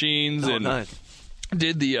fog machines, and nice.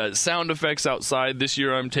 Did the sound effects outside. This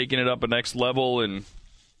year I'm taking it up a next level and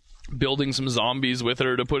building some zombies with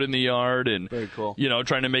her to put in the yard, and very cool.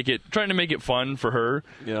 Trying to make it fun for her.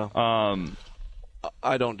 Yeah.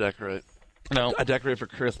 I don't decorate. No. I decorate for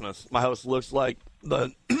Christmas. My house looks like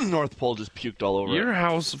the North Pole just puked all over Your it.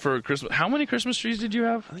 house for Christmas. How many Christmas trees did you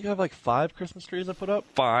have? I think I have like 5 Christmas trees I put up.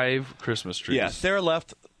 5 Christmas trees. Yeah, Sarah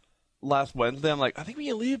left last Wednesday. I'm like, I think we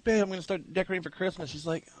can leave, babe. I'm going to start decorating for Christmas. She's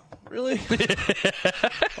like, really?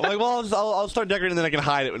 I'm like, well, I'll start decorating, and then I can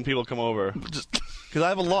hide it when people come over. Because I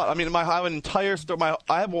have a lot. I mean, I have an entire store.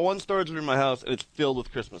 I have one storage room in my house, and it's filled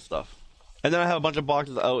with Christmas stuff. And then I have a bunch of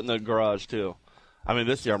boxes out in the garage, too. I mean,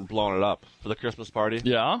 this year I'm blowing it up for the Christmas party.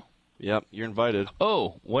 Yeah? Yep, you're invited.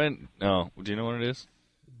 Oh, when? Oh, do you know when it is?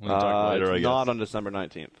 We'll talk later, it's not on December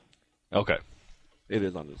 19th. Okay. It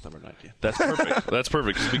is on December 19th. That's perfect. That's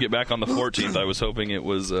perfect, because we get back on the 14th. I was hoping it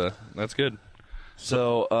was, that's good.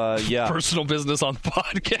 So, yeah. Personal business on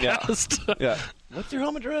podcast. Yeah. What's your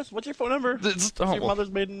home address? What's your phone number? What's your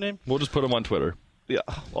mother's maiden name? We'll just put them on Twitter. Yeah.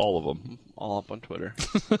 All of them. All up on Twitter.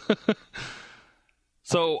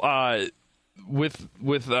 So, with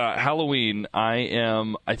Halloween,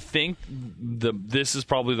 I think this is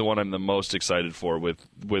probably the one I'm the most excited for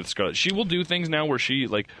with Scarlett. She will do things now where she,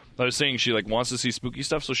 like I was saying, she like wants to see spooky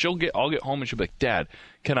stuff. So I'll get home and she'll be like, Dad,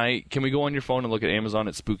 can we go on your phone and look at Amazon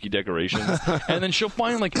at spooky decorations? And then she'll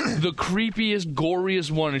find like the creepiest,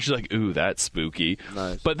 goriest one, and she's like, ooh, that's spooky.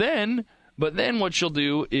 Nice. But then what she'll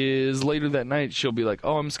do is later that night she'll be like,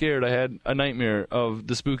 "Oh, I'm scared. I had a nightmare of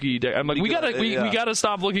the spooky." I'm like, we gotta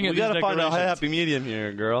stop looking at these decorations. We gotta find a happy medium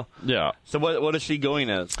here, girl. Yeah. So what is she going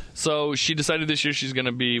as? So she decided this year she's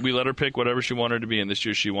gonna be. We let her pick whatever she wanted to be, and this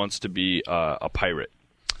year she wants to be a pirate.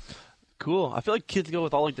 Cool. I feel like kids go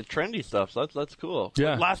with all like the trendy stuff, so that's cool.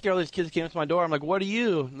 Yeah. Like, last year, all these kids came to my door. I'm like, "What are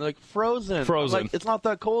you?" And they're like, "Frozen." Frozen. I'm like, it's not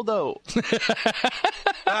that cold though.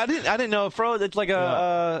 I didn't know Frozen. It's like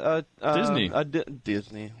a Disney.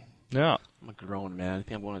 Disney. Yeah. I'm a grown man. I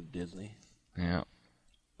think I'm going to Disney. Yeah.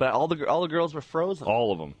 But all the girls were Frozen.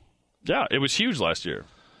 All of them. Yeah, it was huge last year.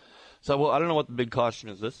 So I don't know what the big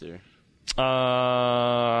costume is this year.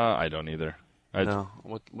 I don't either. No.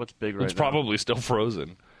 What's big right now? It's probably still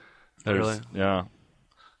Frozen. Really? Yeah.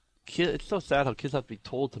 It's so sad how kids have to be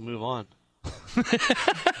told to move on.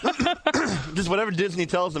 Just whatever Disney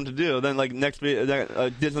tells them to do. Then like next week,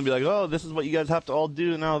 Disney will be like, "Oh, this is what you guys have to all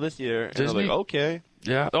do now this year." And Disney? I'm like, okay.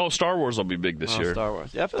 Yeah. Oh, Star Wars will be big this year. Star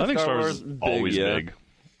Wars. Yeah, I think Star Wars is always big.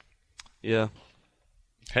 Yeah.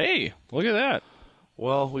 Hey, look at that.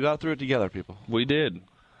 Well, we got through it together, people. We did.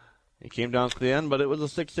 It came down to the end, but it was a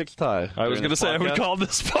 6-6 tie. I was going to say I would call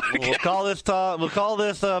this podcast. We'll call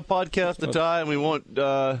this podcast a tie, and we won't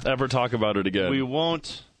ever talk about it again. We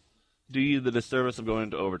won't do you the disservice of going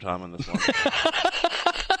into overtime on this one.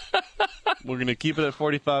 We're going to keep it at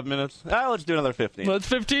 45 minutes. Let's do another 15. Let's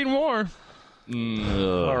 15 more.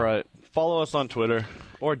 All right. Follow us on Twitter.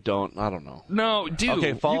 Or don't. I don't know. No, dude. Okay,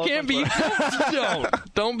 you can't be.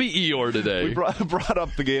 Don't be Eeyore today. We brought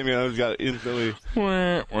up the game, and I just got instantly.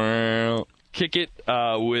 Kick it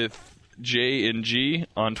with J and G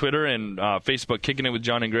on Twitter and Facebook. Kicking it with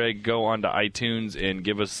John and Greg. Go on to iTunes and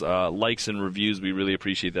give us likes and reviews. We really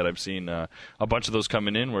appreciate that. I've seen a bunch of those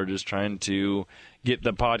coming in. We're just trying to get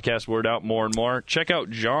the podcast word out more and more. Check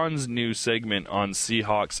out John's new segment on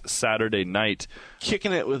Seahawks Saturday night.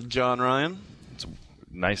 Kicking it with John Ryan.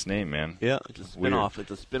 Nice name, man. Yeah, it's a spin-off.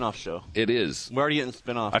 It's a spin-off show. It is. We're already getting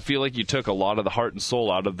spin-offs. I feel like you took a lot of the heart and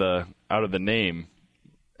soul out of the name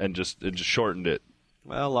and just shortened it.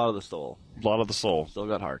 Well, a lot of the soul. A lot of the soul. Still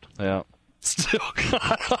got heart. Yeah. Still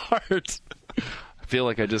got heart. I feel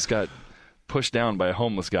like I just got pushed down by a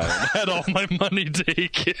homeless guy and had all my money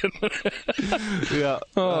taken. Yeah.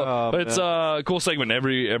 It's a cool segment.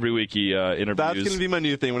 Every week he interviews. That's going to be my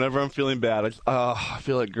new thing. Whenever I'm feeling bad, I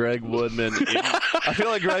feel like Greg Woodman. I feel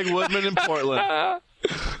like Greg Woodman in Portland.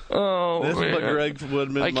 Oh, this man. is what Greg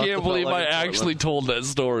Woodman I can't believe I actually told that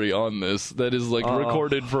story on this. That is like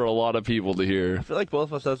recorded for a lot of people to hear. I feel like both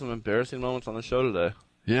of us had some embarrassing moments on the show today.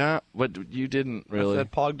 Yeah, but you didn't really. I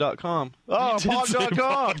said Pog.com. Oh,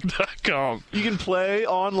 Pog.com. Pog.com. You can play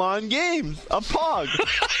online games. A Pog.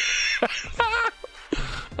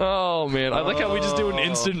 Oh man, I like how we just do an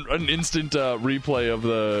instant replay of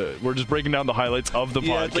the. We're just breaking down the highlights of the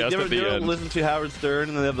podcast at the end. Listen to Howard Stern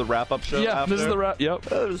and then they have the wrap-up show. Yeah, after. This is the wrap. Yep.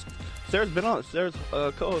 Sarah's been on. Sarah's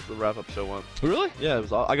co-host of the wrap-up show once. Really? Yeah, it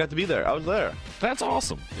was. I got to be there. I was there. That's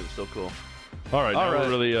awesome. It was so cool. All right, now we're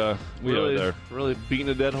really there. Really beating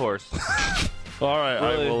a dead horse. All right,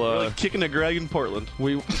 really kicking a Greg in Portland.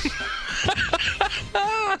 We're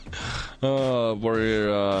here.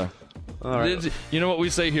 All right. You know what we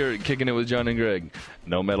say here at Kicking It with John and Greg?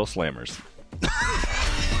 No metal slammers.